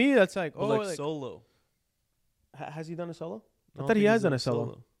 and to me, that's like, But oh, like solo. Has he done a solo? I I thought don't he think has he's done a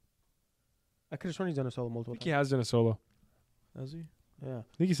solo. I could have sworn he's done a solo I multiple think he times. has done a solo. Has he? Yeah, I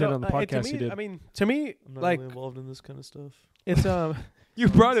think he said it on the to podcast me, he did. I mean, to me, I'm not like really involved in this kind of stuff. it's You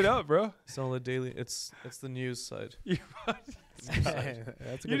brought it up, bro. It's not like daily. It's the news side. that's a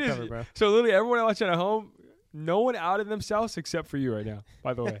You good just- cover, bro. So literally everyone watching at home, no one outed themselves except for you right now,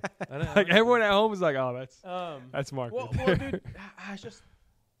 by the way. Like everyone at home is like, oh, that's Mark. Well, right there. dude, I just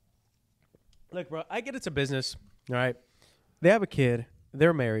look, bro. I get it's a business, all right? They have a kid.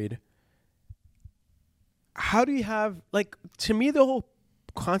 They're married. How do you have like? To me, the whole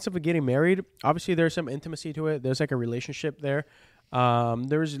concept of getting married. Obviously, there's some intimacy to it. There's like a relationship there.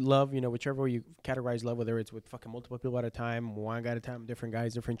 There's love, you know, whichever way you categorize love, whether it's with fucking multiple people at a time, one guy at a time, different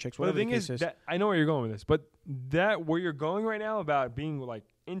guys, different chicks, Well, whatever the thing case is, that I know where you're going with this, but that where you're going right now about being like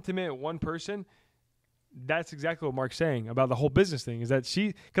intimate, one person, that's exactly what Mark's saying about the whole business thing. Is that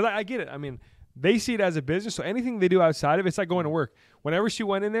because I get it. I mean, they see it as a business, so anything they do outside of it's like going to work. Whenever she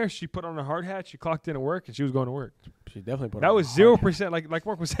went in there, she put on a hard hat, she clocked in at work, and she was going to work. She definitely put. That was 0%. Like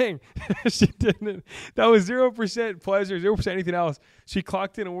Mark was saying, she didn't. That was 0% pleasure, 0% anything else. She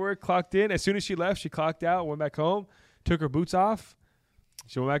clocked in at work, clocked in. As soon as she left, she clocked out, went back home, took her boots off.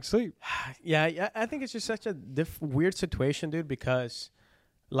 She went back to sleep. Yeah, I think it's just such a weird situation, dude. Because,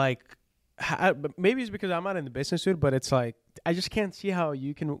 like, maybe it's because I'm not in the business, dude. But it's like I just can't see how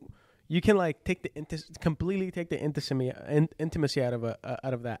you can like take completely take the intimacy out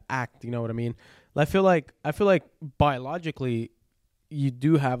of that act. You know what I mean? I feel like biologically you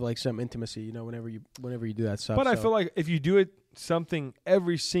do have like some intimacy. You know, whenever you do that stuff. But I feel like if you do it something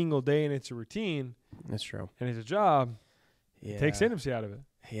every single day and it's a routine, that's true. and it's a job, Yeah. it takes intimacy out of it.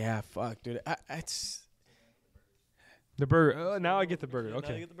 Yeah, fuck, dude. It's The burger. Now I get the burger. Now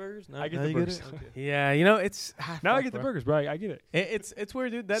Okay. you get the burgers? I get Now the you burgers. it? Okay. yeah, you know, it's Now I fuck, get the bro. burgers, bro. I get it. It's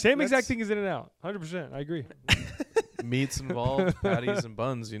weird, dude. Same exact thing as In and Out. 100%. I agree. Meats involved, patties and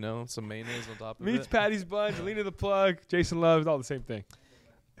buns, you know, some mayonnaise on top of Meats, it. patties, buns, Lena the Plug, Jason Love, all the same thing.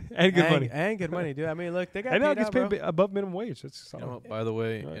 And good money. And good money, dude. I mean, look, they got And now paid it gets out, bro. paid above minimum wage. That's You solid. know, by the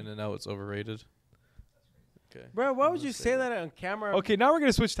way, Right. In-N-Out, it's overrated. Okay. Bro, why I'm would gonna you say say that on camera? Okay, now we're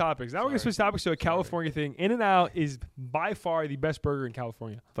gonna switch topics. Now we're gonna Sorry. switch topics to a California thing. In-N-Out is by far the best burger in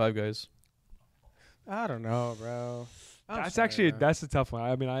California. Five Guys. I don't know, bro. That's a tough one.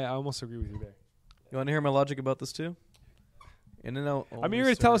 I mean, I almost agree with you there. You want to hear my logic about this too? In-N-Out. I mean, you're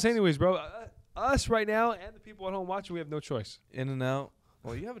gonna tell us anyways, bro. Us right now and the people at home watching, we have no choice. In-N-Out.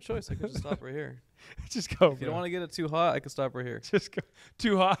 Well, you have a choice. I could just stop right here. Just go. If you don't want to get it too hot, I can stop right here. Just go.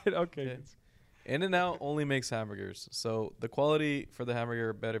 Too hot. Okay. Okay. In-N-Out only makes hamburgers, so the quality for the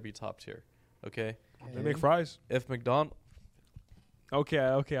hamburger better be top tier. Okay. They make fries. If McDonald's, Okay,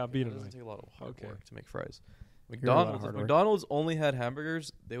 I'm it beating doesn't it. take a lot of hard Okay. work to make fries. a lot of McDonald's, hard if work. McDonald's only had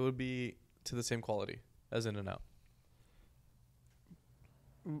hamburgers, they would be to the same quality as In-N-Out.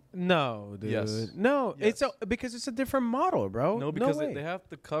 No, dude. Yes. No, Yes. because it's a different model, bro. No, because way. they have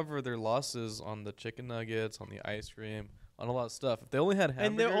to cover their losses on the chicken nuggets, on the ice cream, on a lot of stuff. If they only had hamburgers,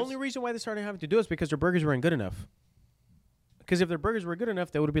 And the only reason why they started having to do it is because their burgers weren't good enough. Because if their burgers were good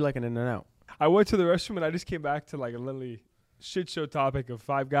enough, they would be like an In-N-Out. I went to the restroom and I just came back to like a literally shit show topic of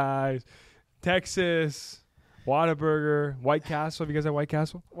Five Guys, Texas, Whataburger, White Castle. Have you guys had White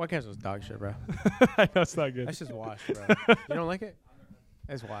Castle? White Castle's dog shit, bro. I know it's not good. That's just washed, bro. You don't like it?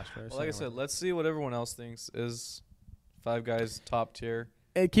 It's washed, bro. well, like I said, let's see what everyone else thinks is Five Guys top tier.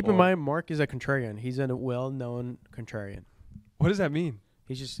 Hey, keep in or- mind, Mark is a contrarian. He's a well-known contrarian. What does that mean?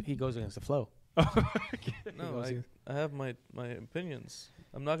 He goes against the flow. No, I have my opinions.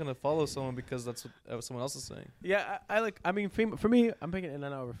 I'm not gonna follow someone because that's what someone else is saying. Yeah, I mean, for me, I'm picking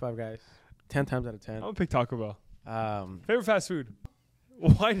In-N-Out over Five Guys. 10 times out of 10. I'm gonna pick Taco Bell. Favorite Favorite fast food?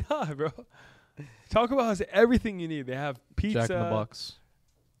 Why not, bro? Taco Bell has everything you need. They have pizza. Jack in the Box,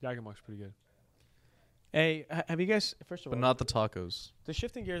 Jack in the Box is pretty good. Hey, have you guys? First of but all, not the tacos. the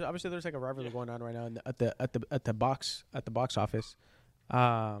shifting gears. Obviously, there's like a rivalry going on right now at the box office.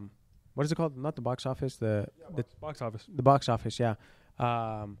 What is it called? Not the box office. The Box office. the box office. Yeah.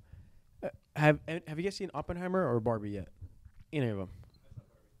 Have you guys seen Oppenheimer or Barbie yet? Any of them?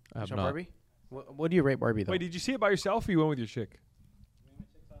 I have Saw not. Barbie. What do you rate Barbie though? Wait, did you see it by yourself or you went with your chick?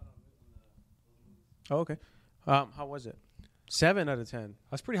 Oh, okay. How was it? 7 out of 10.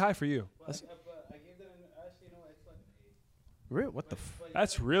 That's pretty high for you. Really? What the?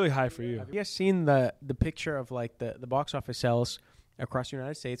 That's really high for you. Have you guys seen the picture of like the box office sales across the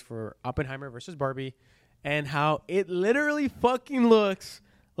United States for Oppenheimer versus Barbie, and how it literally fucking looks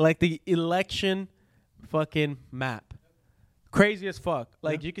like the election fucking map? Crazy as fuck.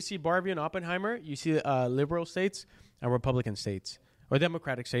 Like you can see Barbie and Oppenheimer. You see liberal states and Republican states, or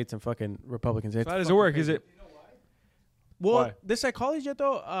Democratic states and fucking Republican states. So how does it work? Is it? Well, Why? the psychology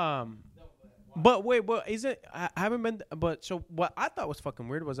though, but wait, what is it? I haven't been. But so what I thought was fucking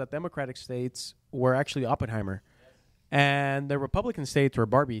weird was that Democratic states were actually Oppenheimer, and the Republican states were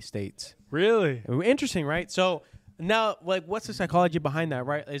Barbie states. Really? Interesting, right? So now, like, what's the psychology behind that?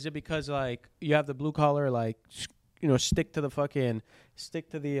 Right? Is it because like you have the blue collar, like, stick to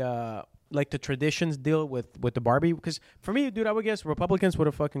the like the traditions deal with the Barbie? Because for me, dude, I would guess Republicans would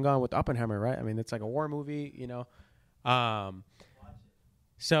have fucking gone with Oppenheimer, right? I mean, it's like a war movie,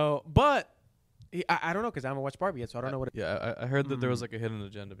 So, but I don't know because I haven't watched Barbie yet, so I don't know what. Yeah, I heard that there was like a hidden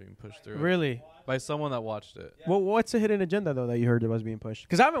agenda being pushed through. Really? By someone that watched it. Well, what's the hidden agenda though that you heard that was being pushed?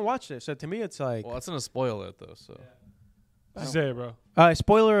 Because I haven't watched it, so to me it's like. Well, it's gonna spoil it though. So. Just say it, bro.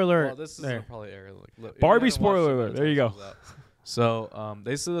 Spoiler alert. Well, this is There. probably air. Like, look, if you Barbie haven't watched spoiler it, alert. by the There you time go. this comes out. So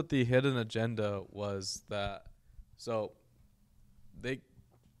they said that the hidden agenda was that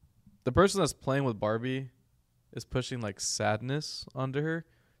the person that's playing with Barbie is pushing like sadness onto her.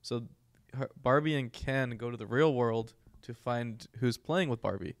 So Barbie and Ken go to the real world to find who's playing with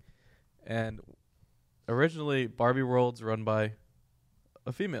Barbie. And originally Barbie world's run by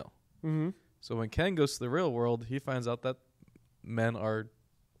a female. Mm-hmm. So when Ken goes to the real world, he finds out that men are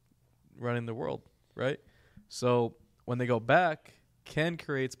running the world, right? So when they go back, Ken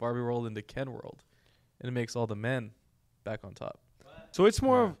creates Barbie world into Ken world, and it makes all the men back on top. So it's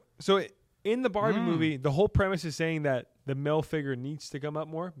more of in the Barbie movie, the whole premise is saying that the male figure needs to come up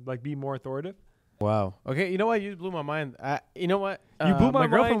more, like be more authoritative. Wow. Okay, you know what? You blew my mind. You know what? You blew my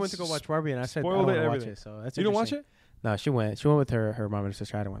girlfriend mind, went to go watch Barbie, and I said, I spoiled don't it, want to watch everything. it. So that's You don't watch interesting. it? No, she went. She went with her mom and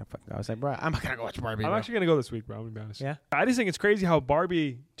sister. I didn't want to fucking go. I was like, bro, I'm not gonna go watch Barbie. I'm bro. actually gonna go this week, bro. I'm gonna be honest. Yeah. I just think it's crazy how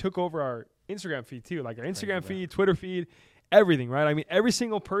Barbie took over our Instagram feed too, like our Instagram feed, Twitter feed, everything. Right? I mean, every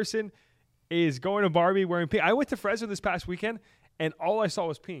single person is going to Barbie wearing pink. I went to Fresno this past weekend, and all I saw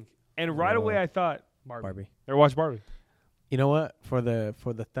was pink. And right away, I thought Barbie. Or watch Barbie. You know what? For the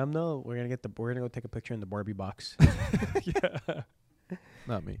thumbnail, we're gonna go take a picture in the Barbie box. Yeah.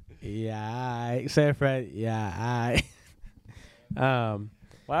 Not me. Yeah, say it, Fred. Yeah,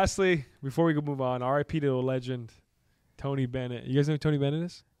 Why Lastly, before we move on, R.I.P. to the legend, Tony Bennett. You guys know who Tony Bennett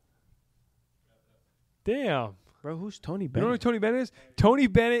is? Damn. Bro, who's Tony You Bennett? know who Tony Bennett is? Tony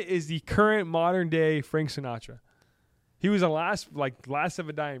Bennett is the current modern day Frank Sinatra. He was the last of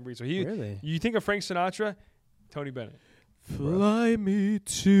a dying breed. So Really? You think of Frank Sinatra, Tony Bennett. Fly me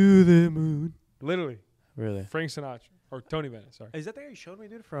to the moon. Literally. Really? Frank Sinatra. Or Tony Bennett, sorry. Is that the guy you showed me,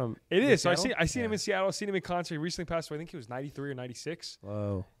 dude? From It is. So Seattle? I seen him in Seattle. I seen him in concert. He recently passed away. I think he was 93 or 96.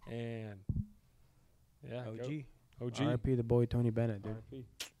 Whoa. And yeah. OG. OG. R.I.P. the boy Tony Bennett, dude. R.I.P.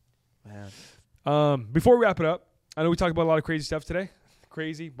 Man. Before we wrap it up, I know we talked about a lot of crazy stuff today.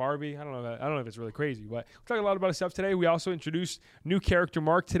 Crazy, Barbie. I don't know if it's really crazy, but we talked a lot about stuff today. We also introduced new character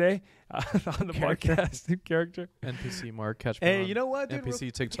Mark today on the podcast. New character. NPC Mark, catch me Hey, on you know what, dude?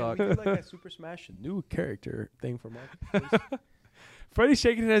 NPC TikTok. We did like that Super Smash new character thing for Mark. Freddie's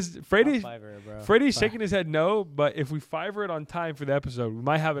shaking his Freddie's Freddie's shaking his head no, but if we Fiverr it on time for the episode, we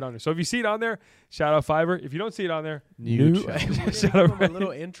might have it on there. So if you see it on there, shout out Fiverr. If you don't see it on there, New shout out my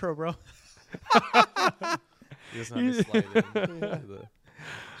little intro, bro. He doesn't have to slide in.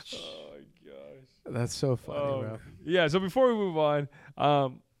 Oh my gosh. That's so funny, bro. Yeah, so before we move on,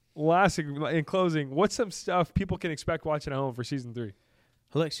 last in closing, what's some stuff people can expect watching at home for season 3?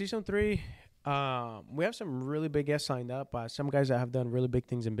 Look, season 3, we have some really big guests signed up. Some guys that have done really big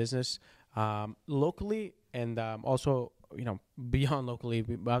things in business, locally and also, beyond locally,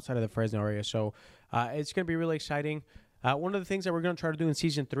 outside of the Fresno area. So it's going to be really exciting. One of the things that we're going to try to do in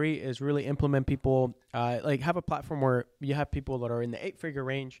season 3 is really implement people, have a platform where you have people that are in the 8-figure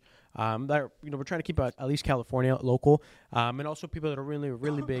range, that are, we're trying to keep at least California local, and also people that are really,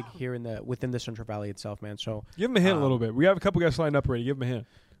 really big here within the Central Valley itself, man. So give them a hint a little bit. We have a couple guys lined up already. Give them a hint.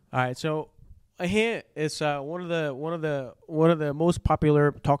 all right, so a hint is one of the most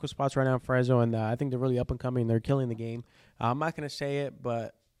popular taco spots right now in Fresno, and I think they're really up and coming. They're killing the game. I'm not going to say it,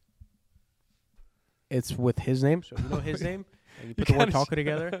 but it's with his name, so if you know his name, and you put the word taco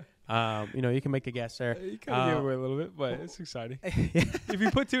together, you can make a guess there. You kind of gave it away a little bit, but it's exciting. If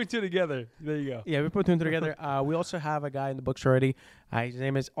you put 2 and 2 together, there you go. Yeah, we put 2 and 2 together. We also have a guy in the books already. His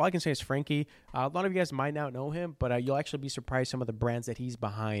name is, all I can say is Frankie. A lot of you guys might not know him, but you'll actually be surprised some of the brands that he's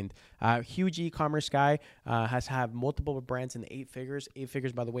behind. Huge e-commerce guy, has had multiple brands in the 8 figures. 8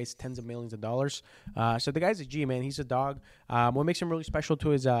 figures, by the way, is tens of millions of dollars. So the guy's a G, man. He's a dog. What makes him really special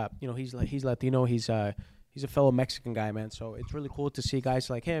too is, he's Latino. He's a fellow Mexican guy, man. So it's really cool to see guys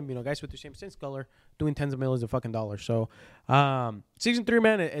like him, guys with the same skin color doing tens of millions of fucking dollars. So season 3,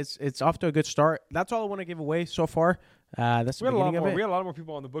 man, it's off to a good start. That's all I want to give away so far. That's the beginning of it. We got a lot more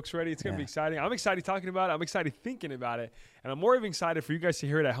people on the books already. It's going to be exciting. I'm excited talking about it. I'm excited thinking about it. And I'm more even excited for you guys to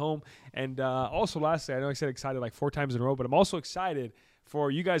hear it at home. And also, lastly, I know I said excited like 4 times in a row, but I'm also excited for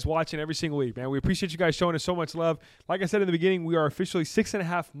you guys watching every single week, man. We appreciate you guys showing us so much love. Like I said in the beginning, we are officially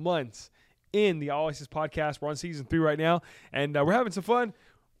 6.5 months in the All Aces podcast. We're on season 3 right now, and we're having some fun.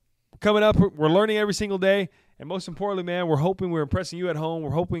 Coming up, we're learning every single day, and most importantly, man, we're hoping we're impressing you at home. We're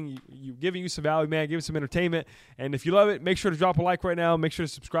hoping you giving you some value, man, giving some entertainment. And if you love it, make sure to drop a like right now. Make sure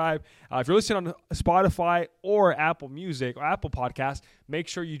to subscribe. If you're listening on Spotify or Apple Music or Apple Podcast, make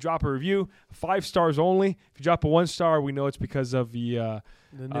sure you drop a review. 5 stars only. If you drop a 1 star, we know it's because of the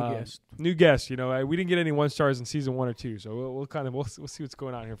new guest. We didn't get any 1 stars in season 1 or 2, so we'll see what's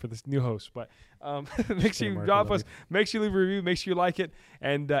going on here for this new host. But make sure you drop us. Make sure you leave a review. Make sure you like it.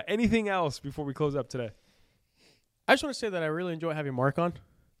 And anything else before we close up today? I just want to say that I really enjoy having Mark on.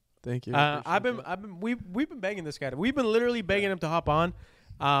 Thank you. We've been begging this guy. We've been literally begging him to hop on.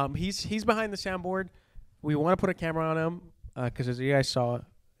 He's behind the soundboard. We want to put a camera on him because as you guys saw,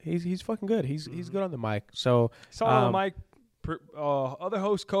 he's fucking good. He's good on the mic. So on the mic. Other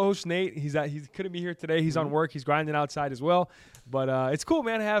host, co-host Nate, he couldn't be here today. He's on work. He's grinding outside as well. But it's cool,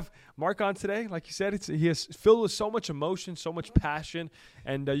 man, to have Mark on today. Like you said, he is filled with so much emotion, so much passion,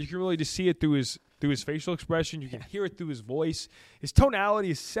 and you can really just see it through his facial expression. You can hear it through his voice. His tonality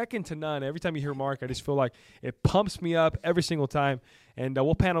is second to none. Every time you hear Mark, I just feel like it pumps me up every single time. And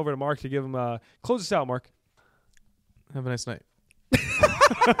we'll pan over to Mark to give him close us out, Mark. Have a nice night.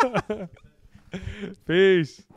 Peace.